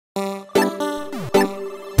Hello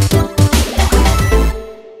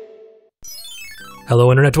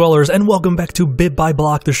Internet Dwellers, and welcome back to Bit by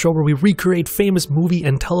Block, the show where we recreate famous movie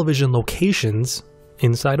and television locations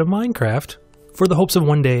inside of Minecraft for the hopes of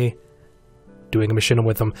one day doing a mission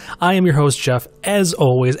with them. I am your host, Jeff, as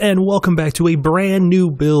always, and welcome back to a brand new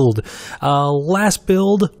build. Last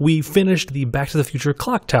build, we finished the Back to the Future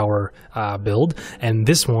Clock Tower build, and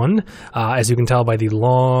this one, as you can tell by the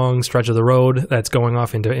long stretch of the road that's going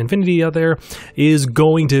off into infinity out there, is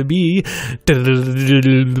going to be...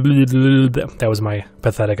 That was my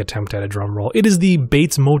pathetic attempt at a drum roll. It is the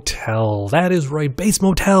Bates Motel. That is right, Bates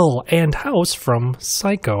Motel and house from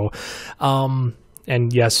Psycho.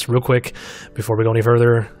 And yes, real quick, before we go any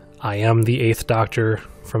further, I am the 8th Doctor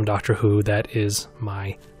from Doctor Who. That is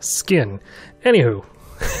my skin. Anywho,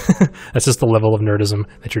 that's just the level of nerdism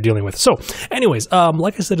that you're dealing with. So, anyways,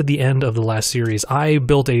 like I said at the end of the last series, I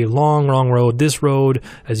built a long road. This road,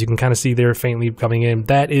 as you can kind of see there faintly coming in,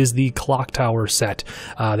 that is the clock tower set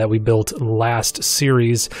that we built last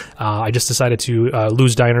series. I just decided to,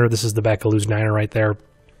 Lou's Diner, this is the back of Lou's Diner right there.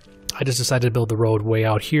 I just decided to build the road way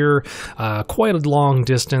out here, quite a long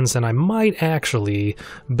distance, and I might actually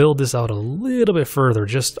build this out a little bit further.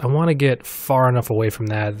 I want to get far enough away from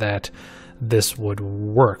that this would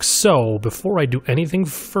work. So before I do anything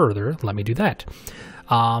further, let me do that.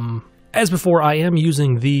 As before, I am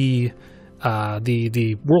using the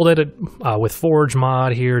World Edit with Forge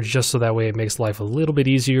mod here, just so that way it makes life a little bit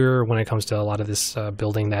easier when it comes to a lot of this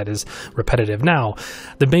building that is repetitive. Now,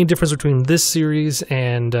 the main difference between this series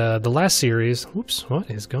and the last series... Whoops, what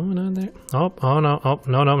is going on there? Oh no,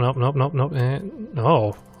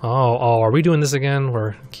 nope. Are we doing this again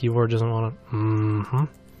where keyboard doesn't want to...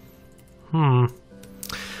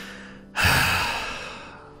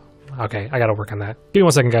 Okay, I gotta work on that. Give me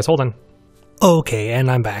 1 second, guys, hold on. Okay, and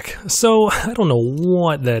I'm back. So, I don't know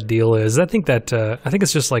what that deal is. I think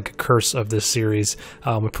it's just like a curse of this series.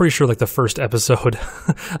 I'm pretty sure like the first episode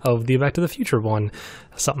of the Back to the Future one,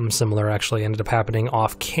 something similar actually ended up happening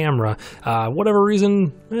off camera. Whatever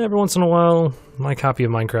reason, every once in a while, my copy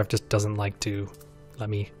of Minecraft just doesn't like to let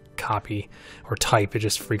me copy or type. It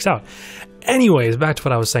just freaks out. Anyways, back to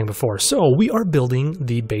what I was saying before. So we are building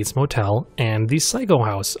the Bates Motel and the Psycho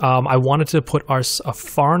house. I wanted to put ours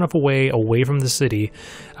far enough away from the city,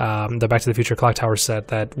 the Back to the Future Clock Tower set,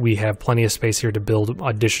 that we have plenty of space here to build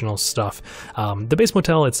additional stuff. The Bates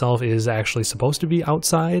Motel itself is actually supposed to be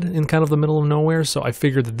outside in kind of the middle of nowhere, so I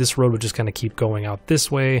figured that this road would just kind of keep going out this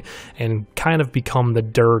way and kind of become the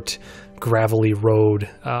dirt, gravelly road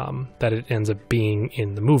that it ends up being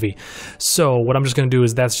in the movie. So what I'm just going to do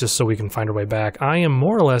is, that's just so we can find our way back. I am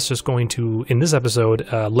more or less just going to, in this episode,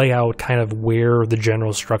 lay out kind of where the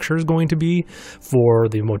general structure is going to be for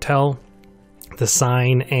the motel, the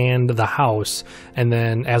sign, and the house, and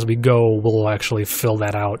then as we go we'll actually fill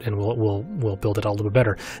that out and we'll build it a little bit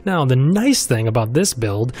better. Now, the nice thing about this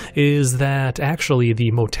build is that actually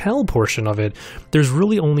the motel portion of it, there's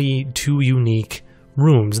really only 2 unique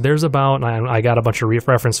rooms. There's about, I got a bunch of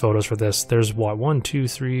reference photos for this. There's what, 1, 2,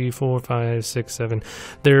 3, 4, 5, 6, 7.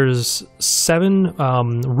 There's 7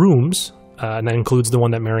 rooms, and that includes the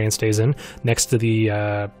one that Marion stays in, next to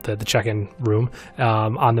the check-in room,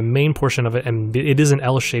 on the main portion of it, and it is an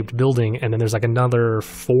L-shaped building, and then there's like another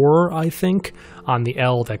 4, I think, on the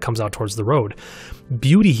L that comes out towards the road.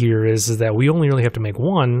 Beauty here is that we only really have to make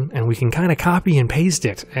 1, and we can kind of copy and paste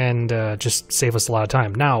it, and just save us a lot of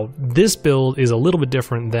time. Now, this build is a little bit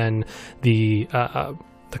different than the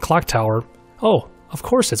clock tower. Oh, of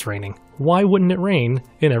course it's raining. Why wouldn't it rain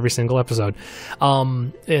in every single episode?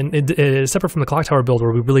 And separate from the clock tower build,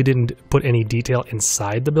 where we really didn't put any detail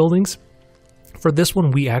inside the buildings, for this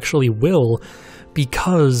one we actually will,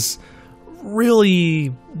 because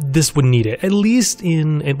really this would need it, at least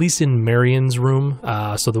in Marion's room,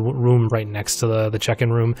 so the room right next to the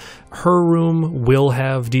check-in room. Her room will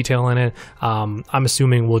have detail in it. I'm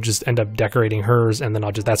assuming we'll just end up decorating hers, and then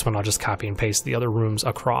that's when I'll just copy and paste the other rooms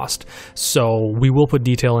across. So we will put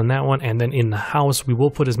detail in that one, and then in the house we will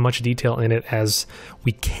put as much detail in it as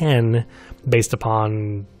we can based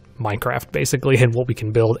upon Minecraft, basically, and what we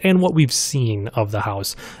can build and what we've seen of the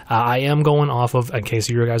house. I am going off of, in case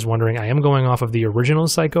you guys wondering, I am going off of the original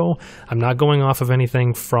Psycho. I'm not going off of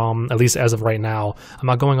anything from, at least as of right now, I'm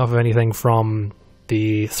not going off of anything from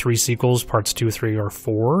the 3 sequels, parts 2, 3, or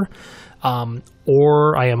 4.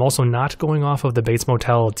 Or I am also not going off of the Bates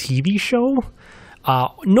Motel TV show.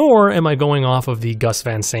 Nor am I going off of the Gus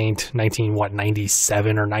Van Sant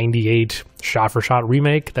 97 or 98 shot-for-shot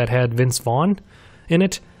remake that had Vince Vaughn in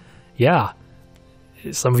it. Yeah,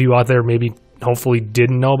 some of you out there maybe hopefully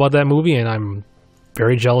didn't know about that movie, and I'm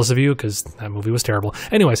very jealous of you because that movie was terrible.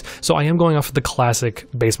 Anyways, so I am going off of the classic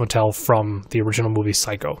Bates Motel from the original movie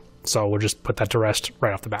Psycho. So we'll just put that to rest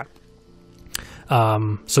right off the bat.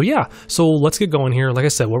 So yeah, so let's get going here. Like I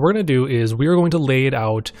said, what we're going to do is we are going to lay it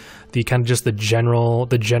out the kind of just the general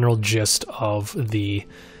gist of the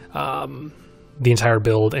entire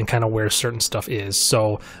build and kind of where certain stuff is.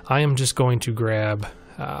 So I am just going to grab,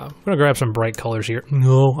 I'm going to grab some bright colors here. I'm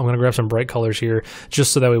going to grab some bright colors here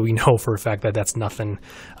just so that way we know for a fact that that's nothing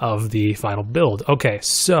of the final build. Okay,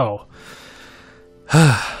 so,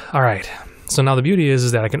 all right. So now the beauty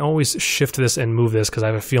is that I can always shift this and move this because I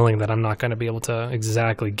have a feeling that I'm not going to be able to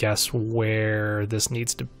exactly guess where this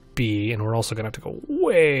needs to be, and we're also going to have to go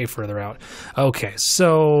way further out. Okay,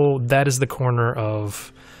 so that is the corner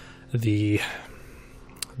of the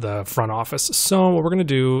front office. So what we're going to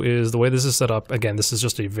do is, the way this is set up, again, this is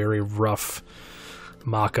just a very rough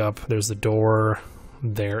mock-up. There's the door,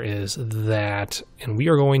 there is that, and we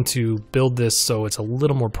are going to build this so it's a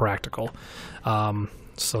little more practical.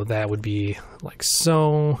 So that would be like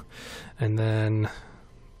so, and then,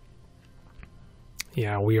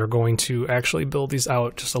 yeah, we are going to actually build these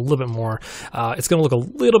out just a little bit more. It's going to look a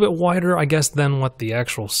little bit wider, I guess, than what the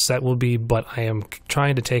actual set will be, but I am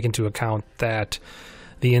trying to take into account that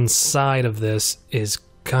the inside of this is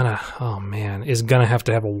gonna, oh man, is gonna have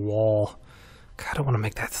to have a wall. God, I don't want to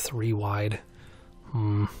make that 3 wide.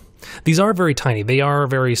 These are very tiny. They are a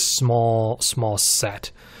very small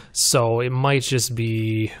set. So it might just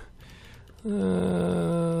be,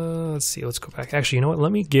 let's see, let's go back. Actually, you know what?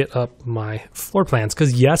 Let me get up my floor plans,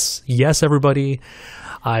 because yes, everybody,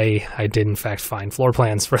 I did in fact find floor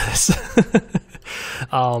plans for this.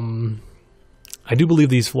 I do believe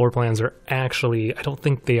these floor plans are actually, I don't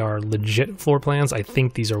think they are legit floor plans. I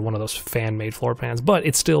think these are one of those fan-made floor plans, but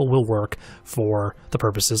it still will work for the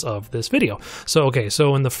purposes of this video. So, okay,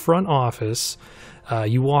 so in the front office,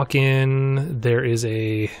 you walk in, there is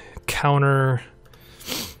a counter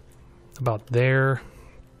about there.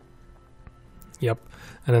 Yep.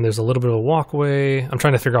 And then there's a little bit of a walkway. I'm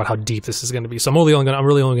trying to figure out how deep this is going to be. So I'm really only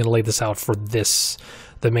going to lay this out for this,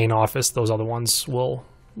 the main office. Those other ones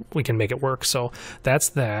we can make it work. So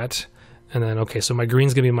that's that. And then, okay, so my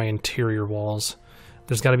green's going to be my interior walls.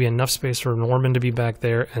 There's got to be enough space for Norman to be back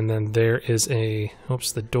there. And then there is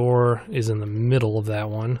oops, the door is in the middle of that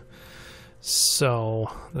one. So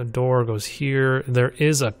the door goes here. There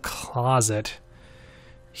is a closet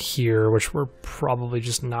here, which we're probably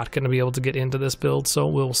just not going to be able to get into this build, so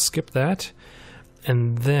we'll skip that.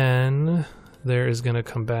 And then there is going to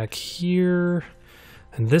come back here,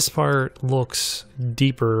 and this part looks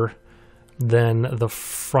deeper than the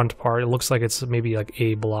front part. It looks like it's maybe like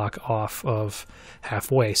a block off of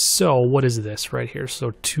halfway. So what is this right here?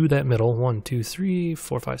 So to that middle, 1, 2, 3,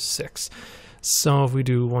 4, 5, 6. So if we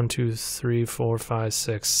do 1, 2, 3, 4, 5,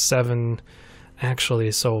 6, 7,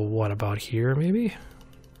 actually, so what about here maybe?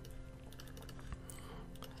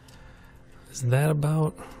 Is that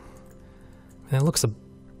about? That looks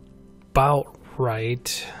about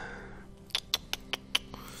right.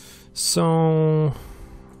 So,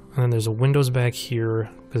 and then there's a windows back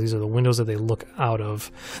here, because these are the windows that they look out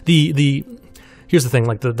of. Here's the thing,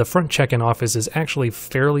 like the front check-in office is actually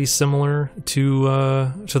fairly similar to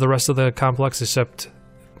the rest of the complex, except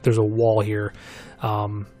there's a wall here.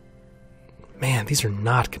 Man, these are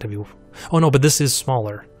not going to be... Oh no, but this is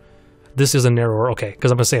smaller. This is a narrower... Okay,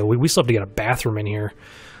 because I'm going to say, we still have to get a bathroom in here.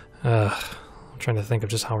 I'm trying to think of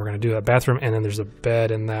just how we're going to do that. Bathroom, and then there's a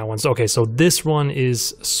bed in that one. So, okay, so this one is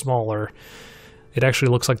smaller. It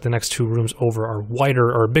actually looks like the next 2 rooms over are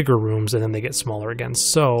wider or bigger rooms, and then they get smaller again.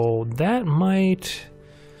 So that might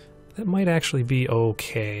actually be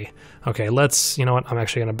okay. Okay, let's, you know what, I'm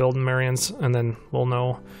actually going to build in Marion's, and then we'll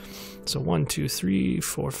know. So 1, 2, 3,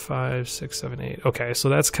 4, 5, 6, 7, 8. Okay, so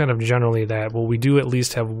that's kind of generally that. Well, we do at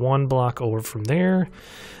least have 1 block over from there,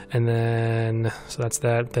 and then, so that's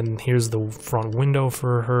that. Then here's the front window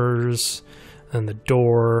for hers, and the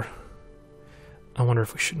door. I wonder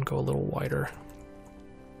if we shouldn't go a little wider.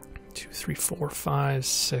 2, 3, 4, 5,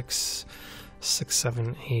 6,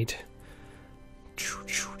 7, 8.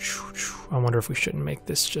 I wonder if we shouldn't make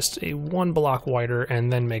this just a 1 block wider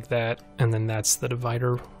and then make that, and then that's the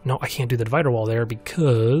divider. No, I can't do the divider wall there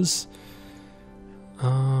because...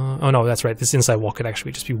 oh no, that's right. This inside wall could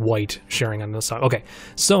actually just be white sharing on the side. Okay,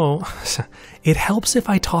 so it helps if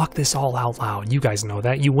I talk this all out loud. You guys know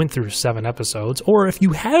that. You went through 7 episodes, or if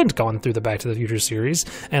you haven't gone through the Back to the Future series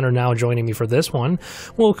and are now joining me for this one,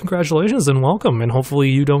 well, congratulations and welcome, and hopefully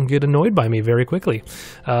you don't get annoyed by me very quickly.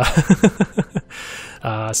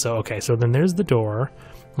 So, okay, so then there's the door.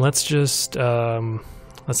 Let's just,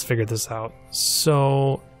 let's figure this out.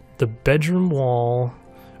 So the bedroom wall,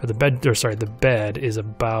 or the bed is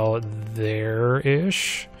about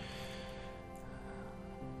there-ish.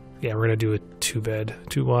 Yeah, we're gonna do a 2-bed,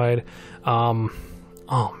 2 wide. Oh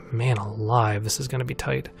man alive, this is gonna be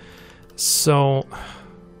tight. So,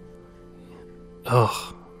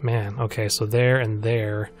 oh man, okay, so there and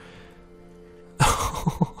there.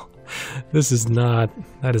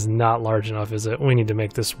 That is not large enough, is it? We need to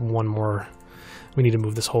make this one more, we need to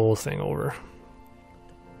move this whole thing over.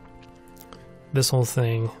 This whole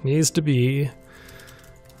thing needs to be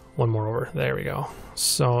one more over. There we go.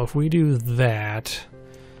 So if we do that,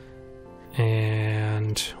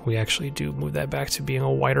 and we actually do move that back to being a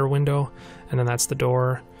wider window, and then that's the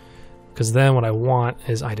door. Because then what I want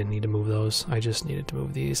is, I didn't need to move those, I just needed to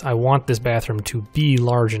move these. I want this bathroom to be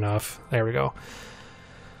large enough. There we go.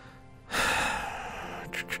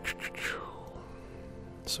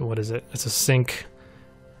 So what is it? It's a sink,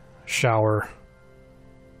 shower,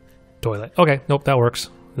 toilet. Okay, nope, that works.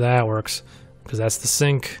 That works. Because that's the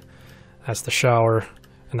sink, that's the shower,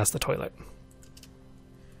 and that's the toilet.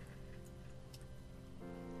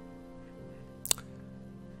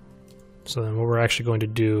 So then what we're actually going to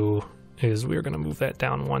do is we're going to move that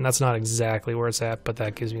down 1. That's not exactly where it's at, but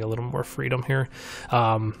that gives me a little more freedom here.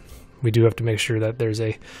 We do have to make sure that there's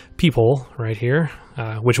a peephole right here,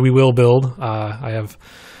 which we will build.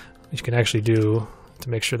 You can actually do to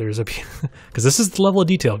make sure there's a, because this is the level of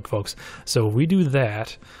detail, folks. So we do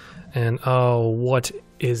that, and oh, what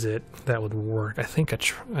is it that would work? I think a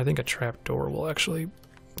trap door will actually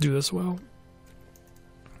do this well.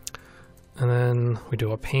 And then we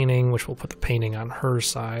do a painting, which we'll put the painting on her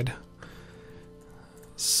side.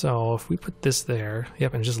 So if we put this there,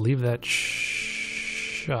 yep, and just leave that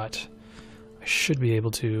shut, I should be able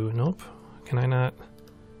to, nope, can I not?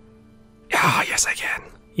 Ah, yes I can.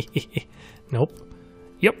 Nope.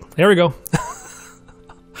 Yep, there we go.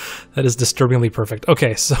 That is disturbingly perfect.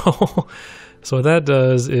 Okay, so what that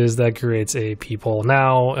does is that creates a peephole.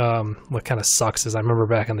 Now, what kind of sucks is I remember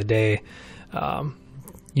back in the day,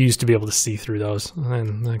 you used to be able to see through those,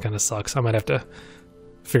 and that kind of sucks. I might have to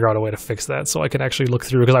figure out a way to fix that so I can actually look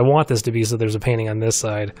through, because I want this to be so there's a painting on this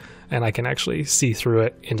side, and I can actually see through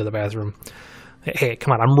it into the bathroom. Hey,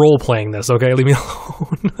 come on, I'm role-playing this, okay? Leave me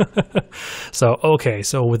alone. So, okay,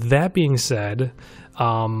 so with that being said,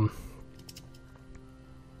 you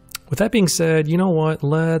know what?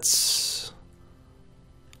 Let's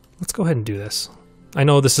go ahead and do this. I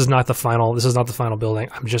know this is not the final building.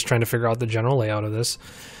 I'm just trying to figure out the general layout of this.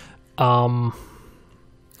 Oh,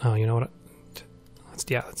 you know what?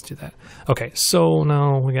 Let's do that. Okay, so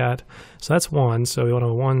now so that's 1. So we want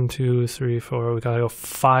to 1, 2, 3, 4. We gotta go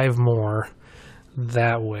 5 more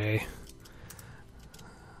that way.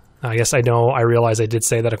 I guess I realize I did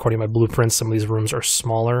say that according to my blueprints, some of these rooms are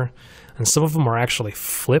smaller, and some of them are actually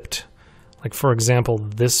flipped. Like, for example,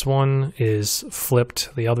 this one is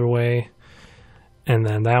flipped the other way, and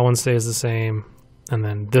then that one stays the same, and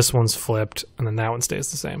then this one's flipped, and then that one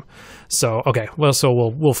stays the same. So, okay, well, so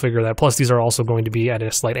we'll figure that. Plus, these are also going to be at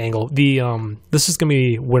a slight angle. This is going to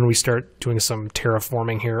be when we start doing some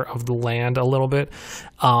terraforming here of the land a little bit.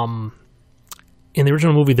 In the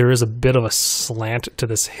original movie, there is a bit of a slant to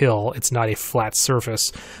this hill. It's not a flat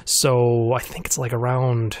surface, so I think it's like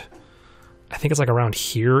around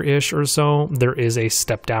here-ish or so. There is a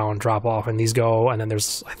step down, drop off, and these go, and then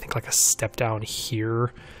there's, I think, like a step down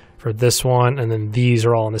here for this one, and then these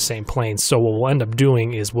are all on the same plane. So what we'll end up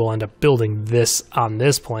doing is we'll end up building this on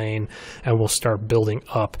this plane, and we'll start building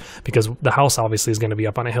up, because the house obviously is going to be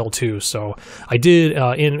up on a hill too. So I did,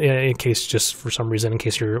 in case, just for some reason, in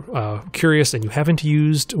case you're curious and you haven't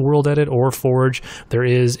used World Edit or Forge, there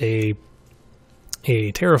is a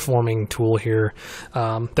terraforming tool here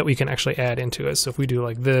that we can actually add into it. So if we do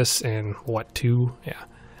like this and 2, yeah,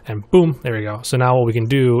 and boom, there we go. So now what we can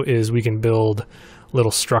do is we can build little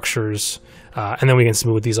structures, and then we can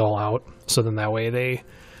smooth these all out, so then that way they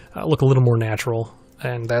look a little more natural,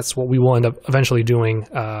 and that's what we will end up eventually doing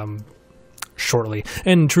shortly.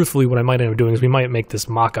 And truthfully, what I might end up doing is we might make this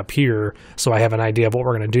mock-up here, so I have an idea of what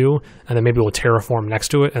we're going to do, and then maybe we'll terraform next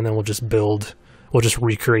to it, and then we'll just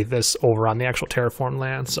recreate this over on the actual terraformed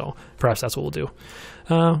land. So perhaps that's what we'll do.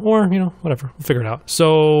 Or, whatever, we'll figure it out.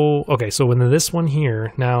 So, okay, so when this one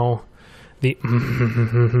here, now the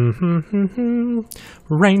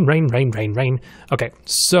rain. Okay,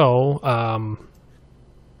 so,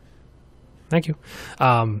 thank you.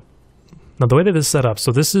 Now the way that this is set up,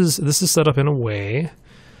 so this is set up in a way,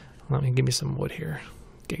 give me some wood here,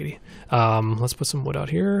 giggity. Let's put some wood out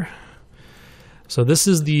here. So this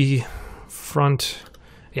is the front,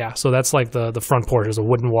 yeah, so that's like the front porch. There's a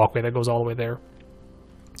wooden walkway that goes all the way there.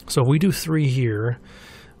 So if we do 3 here,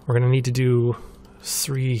 We're going to need to do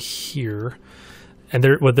 3 here. And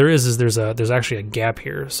what there is there's actually a gap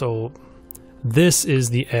here. So this is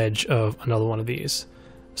the edge of another one of these.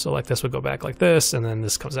 So like this would go back like this, and then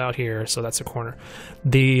this comes out here, so that's a corner.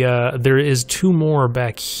 There is 2 more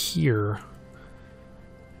back here.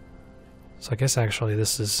 So I guess actually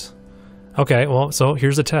this is... Okay, well, so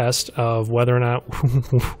here's a test of whether or not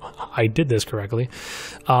I did this correctly.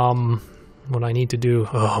 What I need to do...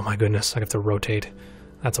 Oh my goodness, I have to rotate.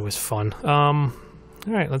 That's always fun.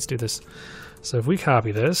 Alright, let's do this. So if we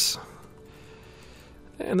copy this,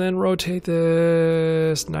 and then rotate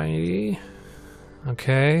this 90...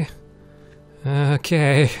 Okay.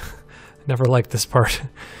 Never liked this part.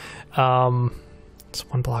 It's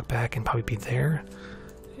 1 block back and probably be there.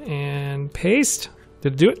 And paste.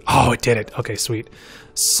 Did it do it? Oh, it did it. Okay, sweet.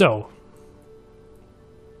 So.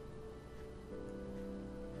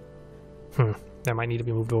 That might need to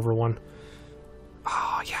be moved over 1.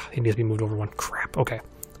 Oh, yeah. It needs to be moved over 1. Crap. Okay.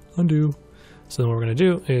 Undo. So then what we're going to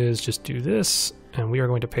do is just do this. And we are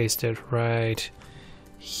going to paste it right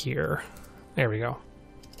here. There we go.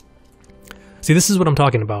 See, this is what I'm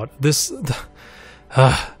talking about. The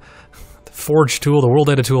Forge tool, the World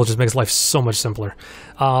Edit tool, just makes life so much simpler.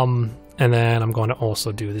 And then I'm going to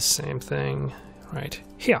also do the same thing right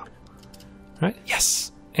here. Right?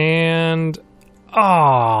 Yes. And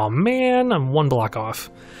oh man, I'm 1 block off.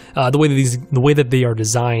 The way that they are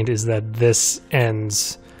designed is that this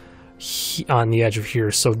ends on the edge of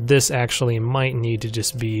here. So this actually might need to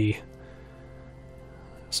just be.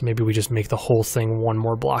 So maybe we just make the whole thing 1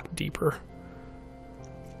 more block deeper.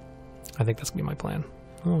 I think that's gonna be my plan.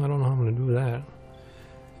 Oh, I don't know how I'm gonna do that.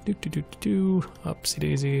 Upsy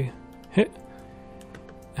daisy. Hit.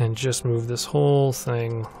 And just move this whole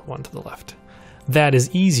thing 1 to the left. That is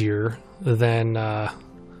easier than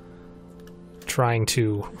trying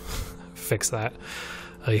to fix that.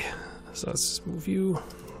 So let's just move you.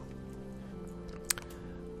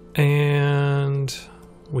 And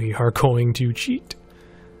we are going to cheat.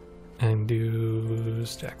 And do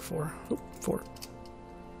stack 4. Oh, 4.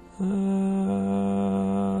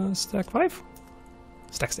 Stack 5?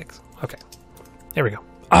 Stack 6. Okay. There we go.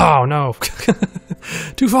 Oh, no.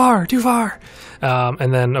 Too far.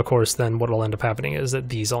 And then, of course, then what will end up happening is that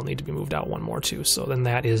these all need to be moved out 1 more, too. So then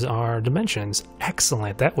that is our dimensions.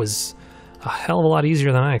 Excellent. That was a hell of a lot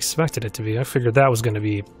easier than I expected it to be. I figured that was going to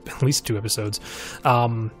be at least 2 episodes.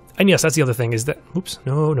 And yes, that's the other thing is that... Oops.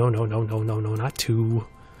 No, not 2.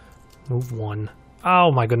 Move 1.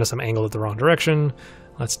 Oh my goodness, I'm angled at the wrong direction.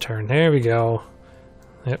 Let's turn. There we go.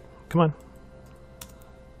 Yep, come on.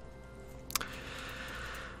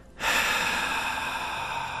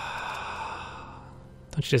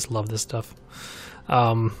 Don't you just love this stuff?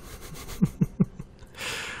 Oh,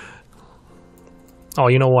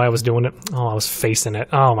 you know why I was doing it? Oh, I was facing it.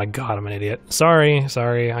 Oh my god, I'm an idiot. Sorry.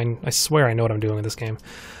 I swear I know what I'm doing in this game.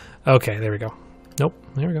 Okay, there we go. Nope,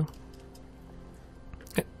 there we go.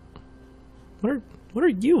 What are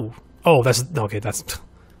you? Oh, that's okay. That's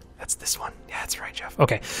this one. Yeah, that's right, Jeff.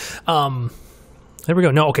 Okay, there we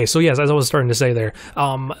go. No, okay. So yes, as I was starting to say there,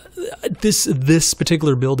 this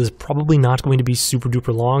particular build is probably not going to be super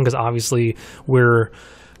duper long because obviously we're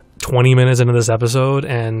 20 minutes into this episode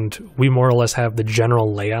and we more or less have the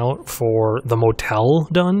general layout for the motel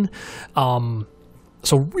done.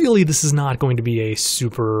 So really, this is not going to be a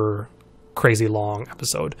super crazy long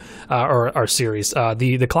episode or series.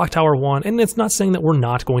 The clock tower one, and it's not saying that we're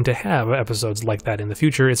not going to have episodes like that in the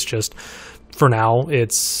future. It's just for now,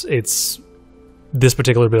 it's this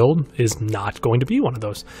particular build is not going to be one of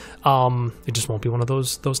those. It just won't be one of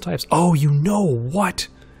those types. Oh, you know what?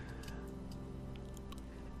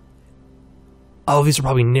 Oh, these are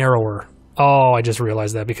probably narrower. Oh, I just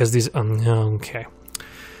realized that because these. Okay.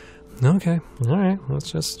 All right. Let's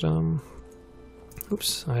just.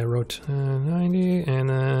 Oops, I wrote 90 and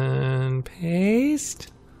then paste.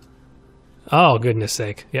 Oh, goodness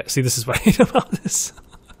sake. Yeah, see, this is what I hate about this.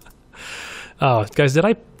 Oh, guys, did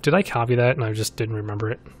I copy that and I just didn't remember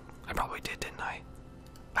it? I probably did, didn't I?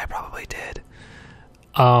 I probably did.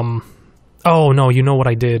 Oh, no, you know what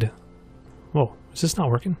I did? Whoa, is this not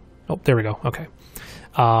working? Oh, there we go. Okay.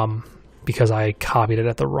 Because I copied it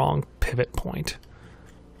at the wrong pivot point.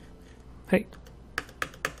 Hey.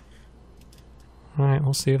 Alright,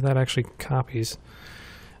 we'll see if that actually copies.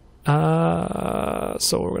 So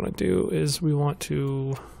what we're going to do is we want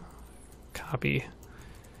to copy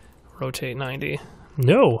rotate 90.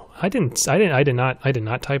 No, I did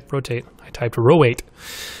not type rotate. I typed rotate.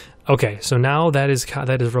 Okay, so now that is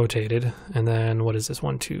rotated. And then what is this?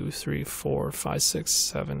 1, 2, 3, 4, 5, 6,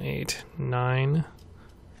 7, 8, 9.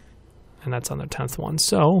 and that's on the 10th one.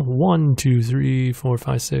 So 1, 2, 3, 4,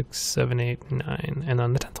 5, 6, 7, 8, 9, and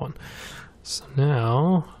on the 10th one. So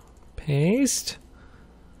now paste.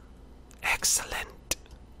 Excellent.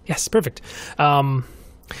 Yes, perfect.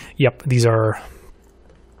 Yep, these are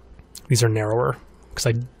narrower because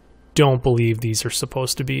I don't believe these are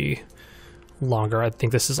supposed to be longer. I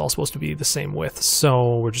think this is all supposed to be the same width.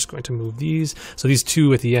 So we're just going to move these. So these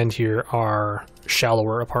two at the end here are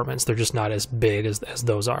shallower apartments. They're just not as big as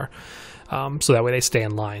those are. So that way they stay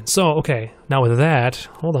in line. So, okay, now with that,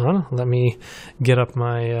 hold on. Let me get up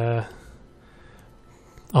my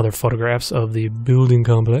other photographs of the building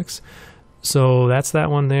complex. So that's that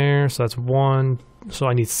one there. So that's one. So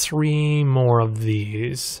I need 3 more of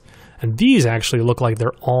these. And these actually look like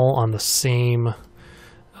they're all on the same...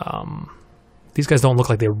 these guys don't look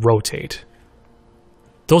like they rotate.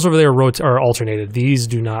 Those over there are alternated. These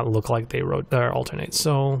do not look like they alternate.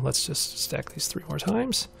 So let's just stack these 3 more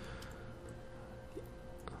times.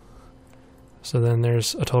 So then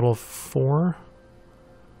there's a total of 4.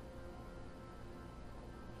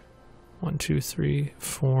 1, 2, 3,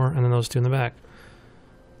 4, and then those 2 in the back.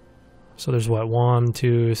 So there's what? 1,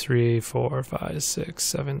 2, 3, 4, 5, 6,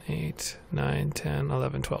 7, 8, 9, 10,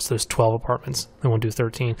 11, 12. So there's 12 apartments. I won't do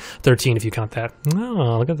 13. 13 if you count that.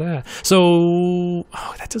 Oh, look at that. So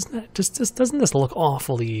that doesn't this look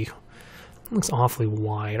awfully? It looks awfully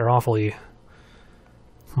wide or awfully.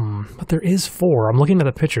 But there is 4. I'm looking at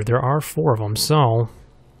the picture. There are 4 of them. So.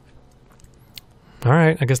 All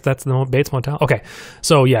right, I guess that's the Bates Motel. Okay,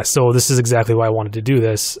 so yeah, so this is exactly why I wanted to do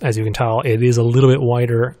this. As you can tell, it is a little bit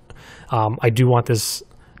wider. I do want this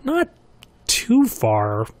not too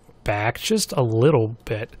far back, just a little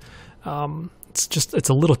bit. It's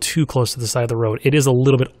a little too close to the side of the road. It is a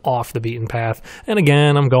little bit off the beaten path. And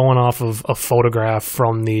again, I'm going off of a photograph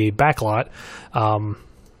from the back lot.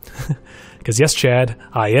 Because yes, Chad,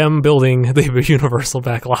 I am building the Universal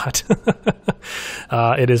back lot.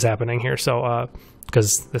 It is happening here. So,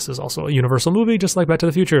 because this is also a Universal movie, just like Back to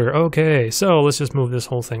the Future. Okay, so let's just move this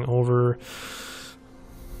whole thing over.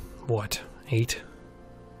 What? 8?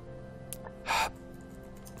 I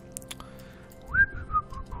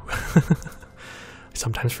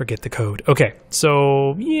sometimes forget the code. Okay,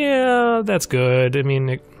 so yeah, that's good. I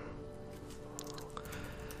mean,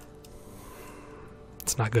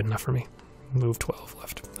 it's not good enough for me. Move 12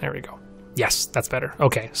 left. There we go. Yes, that's better.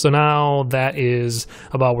 Okay, so now that is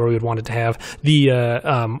about where we would want it to have. The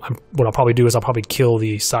what I'll probably do is I'll probably kill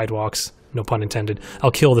the sidewalks. No pun intended.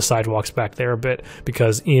 I'll kill the sidewalks back there a bit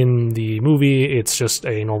because in the movie it's just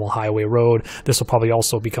a normal highway road. This will probably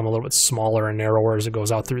also become a little bit smaller and narrower as it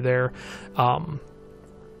goes out through there.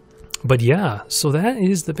 But yeah, so that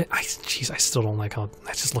is the bit. Jeez, I still don't like how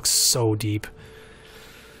that just looks so deep.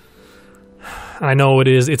 I know it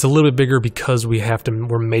is. It's a little bit bigger because we have to.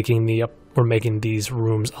 We're making these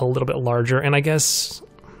rooms a little bit larger, and I guess.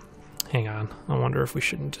 Hang on. I wonder if we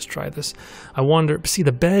shouldn't just try this. I wonder. See,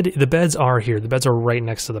 the beds are here. The beds are right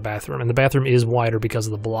next to the bathroom, and the bathroom is wider because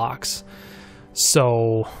of the blocks.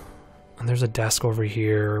 So, and there's a desk over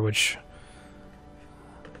here, which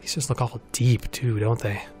these just look awful deep too, don't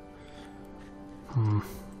they? I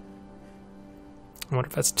wonder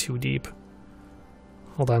if that's too deep.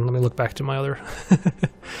 Hold on, let me look back to my other.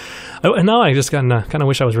 And now I just kind of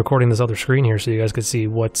wish I was recording this other screen here so you guys could see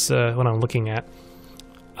what I'm looking at.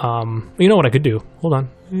 You know what I could do? Hold on.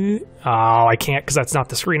 Oh, I can't because that's not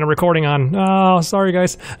the screen I'm recording on. Oh, sorry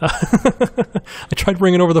guys. I tried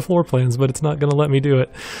bringing over the floor plans, but it's not going to let me do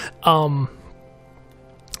it.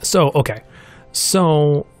 So, okay.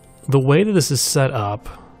 So, the way that this is set up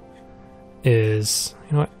is,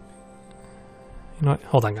 you know what?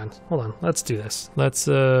 Hold on, guys. Hold on. Let's do this. Let's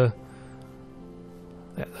oops.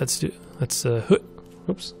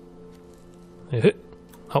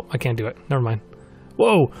 Oh, I can't do it. Never mind.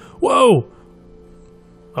 Whoa! Whoa!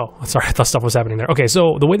 Oh, sorry. I thought stuff was happening there. Okay,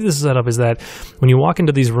 so the way that this is set up is that when you walk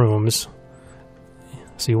into these rooms,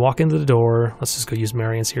 so you walk into the door. Let's just go use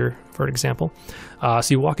Marion's here for an example. So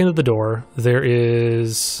you walk into the door. There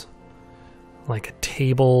is like a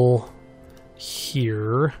table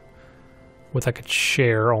here with like a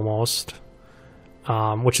chair almost,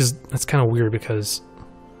 that's kind of weird because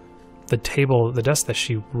the desk that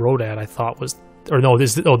she wrote at, I thought was, or no,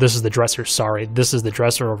 this is the dresser. Sorry, this is the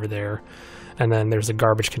dresser over there, and then there's a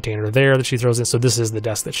garbage container there that she throws in. So this is the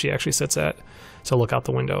desk that she actually sits at. So look out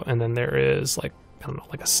the window, and then there is like, I don't know,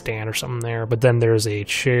 like a stand or something there. But then there's a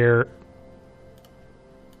chair.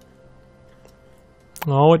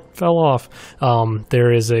 Oh, it fell off.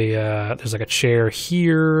 There's like a chair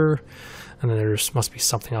here. And then there's must be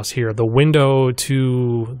something else here. The window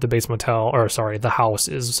to the Bates Motel, or sorry, the house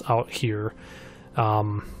is out here.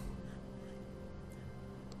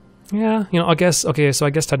 Yeah, you know, I guess, okay, so I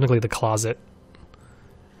guess technically the closet.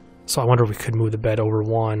 So I wonder if we could move the bed over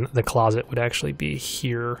one. The closet would actually be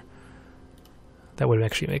here. That would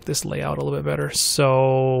actually make this layout a little bit better.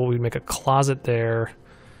 So we'd make a closet there.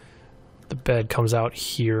 The bed comes out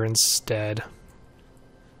here instead.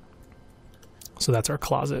 So that's our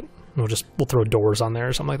closet. We'll throw doors on there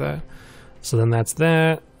or something like that. So then that's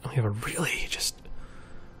that. We have a really just...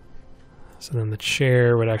 So then the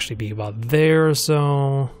chair would actually be about there or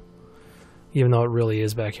so. Even though it really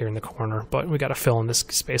is back here in the corner. But we got to fill in this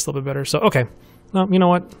space a little bit better. So, okay. No, you know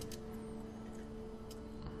what?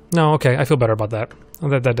 No, okay. I feel better about that.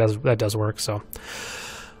 That does work, so...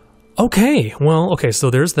 Okay, well, okay, so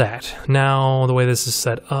there's that. Now, the way this is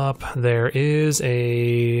set up, there is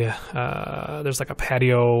a... there's like a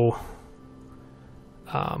patio...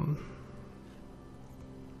 well,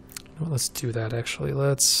 let's do that, actually.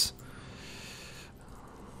 Let's...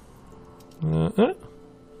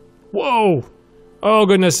 Whoa! Oh,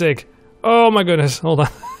 goodness sake. Oh, my goodness. Hold on.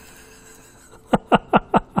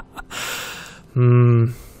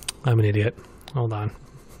 I'm an idiot. Hold on.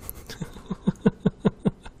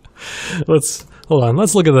 Hold on.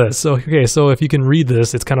 Let's look at this. So, okay, so if you can read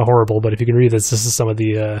this, it's kind of horrible, but if you can read this, this is some of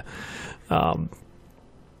the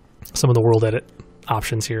world edit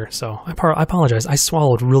options here. So I apologize. I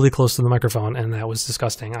swallowed really close to the microphone, and that was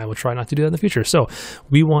disgusting. I will try not to do that in the future. So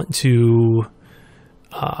we want to,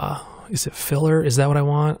 is it filler? Is that what I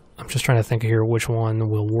want? I'm just trying to think here which one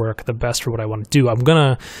will work the best for what I want to do. I'm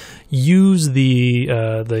gonna use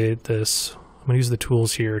I'm gonna use the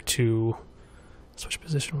tools here to switch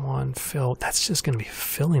position one, fill. That's just gonna be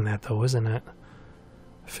filling that though, isn't it?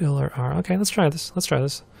 Filler R. Okay, let's try this. Let's try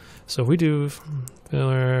this. So if we do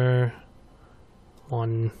filler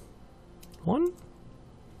one.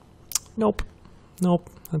 Nope.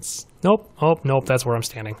 That's nope. Oh nope. That's where I'm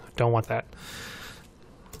standing. Don't want that.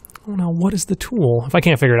 Oh no, what is the tool? If I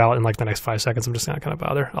can't figure it out in like the next 5 seconds, I'm just not gonna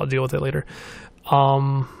bother. I'll deal with it later.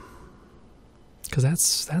 Because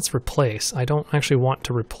that's replace. I don't actually want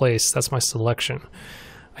to replace. That's my selection.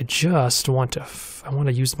 I just want to. I want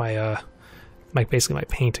to use my basically my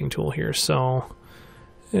painting tool here. So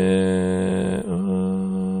I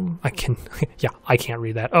can. Yeah, I can't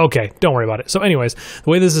read that. Okay, don't worry about it. So, anyways,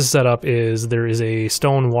 the way this is set up is there is a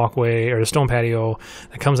stone walkway or a stone patio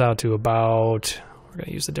that comes out to about. We're going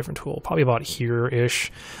to use a different tool, probably about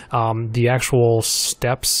here-ish. The actual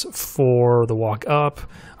steps for the walk up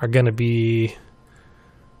are going to be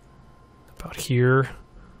about here.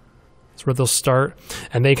 That's where they'll start.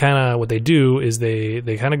 And they kind of, what they do is they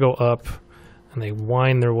kind of go up and they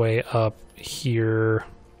wind their way up here.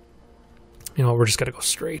 You know, we're just going to go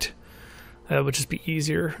straight. That would just be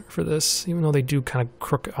easier for this, even though they do kind of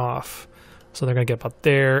crook off. So they're going to get about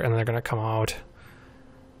there, and then they're going to come out.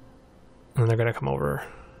 And they're going to come over.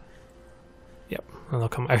 Yep. And they'll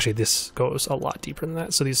come. Actually, this goes a lot deeper than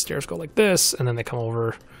that. So these stairs go like this, and then they come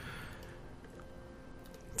over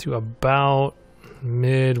to about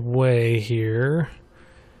midway here.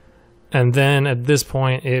 And then at this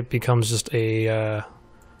point, it becomes just a... it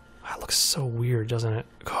looks so weird, doesn't it?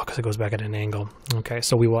 Oh, because it goes back at an angle. Okay,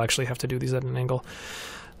 so we will actually have to do these at an angle.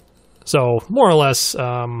 So more or less...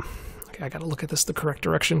 okay, I got to look at this the correct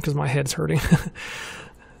direction because my head's hurting.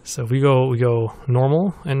 So if we go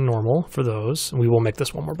normal and normal for those. We will make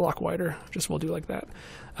this one more block wider. Just we'll do like that.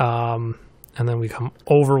 And then we come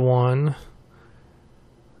over one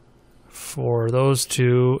for those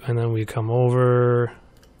two, and then we come over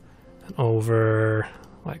and over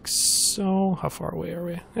like so. How far away are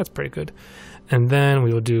we? That's pretty good. And then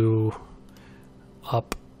we will do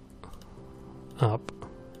up. And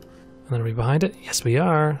then are we behind it? Yes, we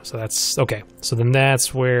are. So that's okay. So then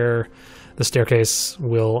that's where the staircase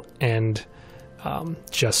will end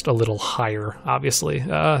just a little higher, obviously,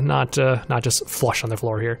 not just flush on the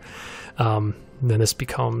floor here. Then this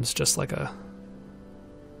becomes just like a,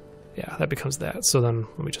 yeah, that becomes that. So then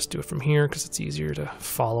let me just do it from here because it's easier to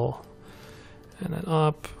follow, and then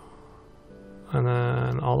up, and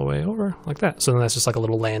then all the way over like that. So then that's just like a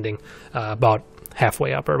little landing, about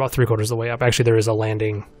halfway up or about 3/4 of the way up. Actually, there is a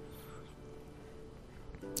landing.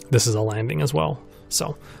 This is a landing as well.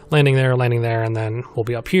 So landing there, and then we'll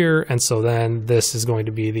be up here. And so then this is going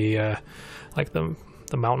to be the, like the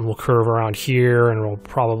mountain will curve around here and it'll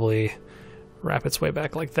probably wrap its way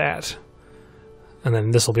back like that. And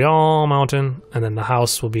then this will be all mountain. And then the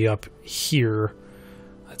house will be up here.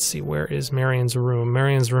 Let's see, where is Marion's room?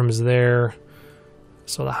 Marion's room is there.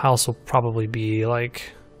 So the house will probably be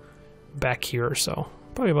like back here or so.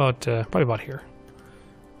 Probably about here.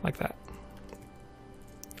 Like that.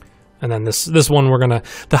 And then this one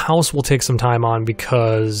the house will take some time on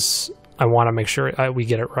because I want to make sure we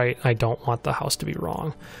get it right. I don't want the house to be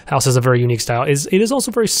wrong. House has a very unique style. It is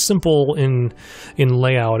also very simple in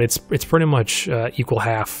layout. It's pretty much equal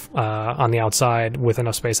half on the outside with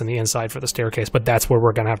enough space on the inside for the staircase. But that's where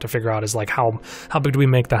we're gonna have to figure out is like how big do we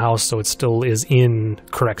make the house so it still is in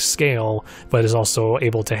correct scale, but is also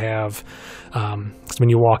able to have. 'Cause when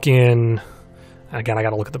you walk in. Again, I got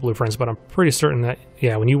to look at the blueprints, but I'm pretty certain that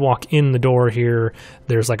when you walk in the door here,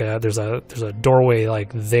 there's like there's a doorway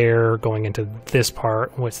like there going into this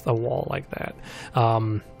part with a wall like that,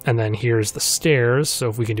 and then here's the stairs. So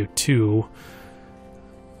if we can do two,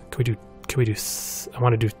 can we do? I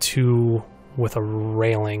want to do two with a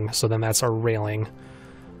railing. So then that's our railing.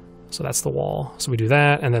 So that's the wall. So we do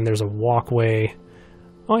that, and then there's a walkway.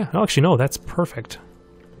 Oh yeah, actually no, that's perfect.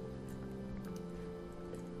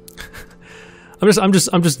 I'm just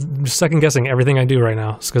second guessing everything I do right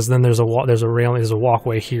now, because then there's a railing, there's a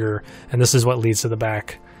walkway here, and this is what leads to the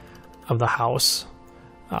back of the house,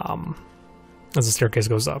 as the staircase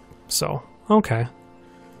goes up. So okay,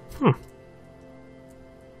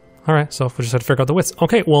 all right. So we just have to figure out the widths.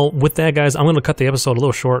 Okay, well with that, guys, I'm going to cut the episode a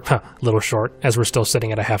little short, as we're still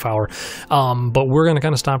sitting at a half hour. But we're going to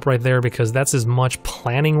kind of stop right there because that's as much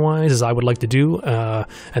planning wise as I would like to do,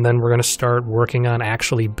 and then we're going to start working on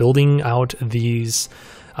actually building out these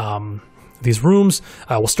rooms.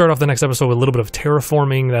 We'll start off the next episode with a little bit of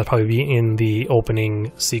terraforming. That'll probably be in the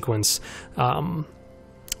opening sequence.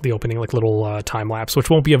 The opening like little time lapse, which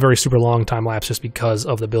won't be a very super long time lapse just because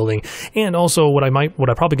of the building. And also what I'm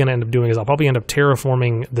probably going to end up doing is I'll probably end up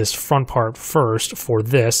terraforming this front part first for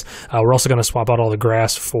this. We're also going to swap out all the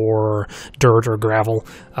grass for dirt or gravel,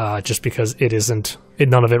 just because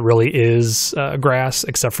none of it really is grass,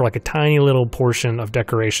 except for like a tiny little portion of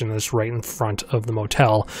decoration that's right in front of the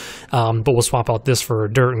motel. But we'll swap out this for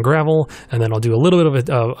dirt and gravel, and then I'll do a little bit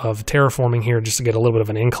of terraforming here just to get a little bit of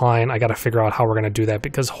an incline. I got to figure out how we're going to do that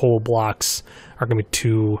because whole blocks are going to be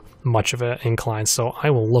too much of an incline. So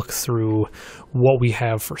I will look through what we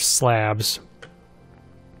have for slabs.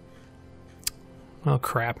 Oh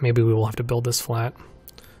crap, maybe we will have to build this flat.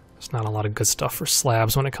 There's not a lot of good stuff for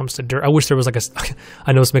slabs when it comes to dirt. I wish there was like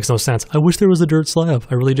I know this makes no sense. I wish there was a dirt slab.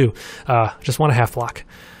 I really do. Just want a half block.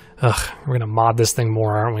 Ugh, we're gonna mod this thing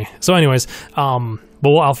more, aren't we? So anyways,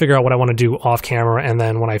 but I'll figure out what I want to do off camera, and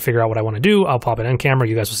then when I figure out what I want to do, I'll pop it in camera.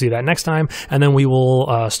 You guys will see that next time, and then we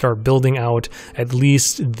will start building out at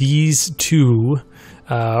least these two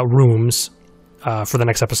rooms for the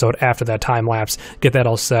next episode after that time lapse. Get that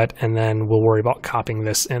all set, and then we'll worry about copying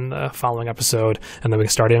this in the following episode, and then we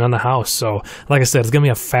can start in on the house. So like I said, it's gonna be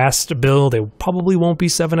a fast build. It probably won't be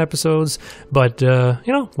 7 episodes, but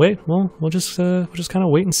we'll just kind of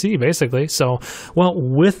wait and see, basically. So well,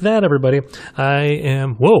 with that, everybody, I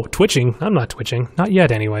am twitching. I'm not twitching, not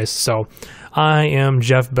yet anyways. So I am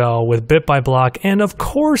Jeff Bell with Bit by Block, and of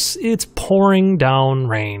course it's pouring down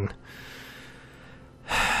rain.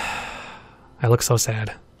 I look so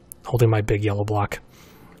sad, holding my big yellow block.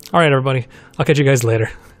 All right, everybody. I'll catch you guys later.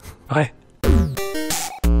 Bye.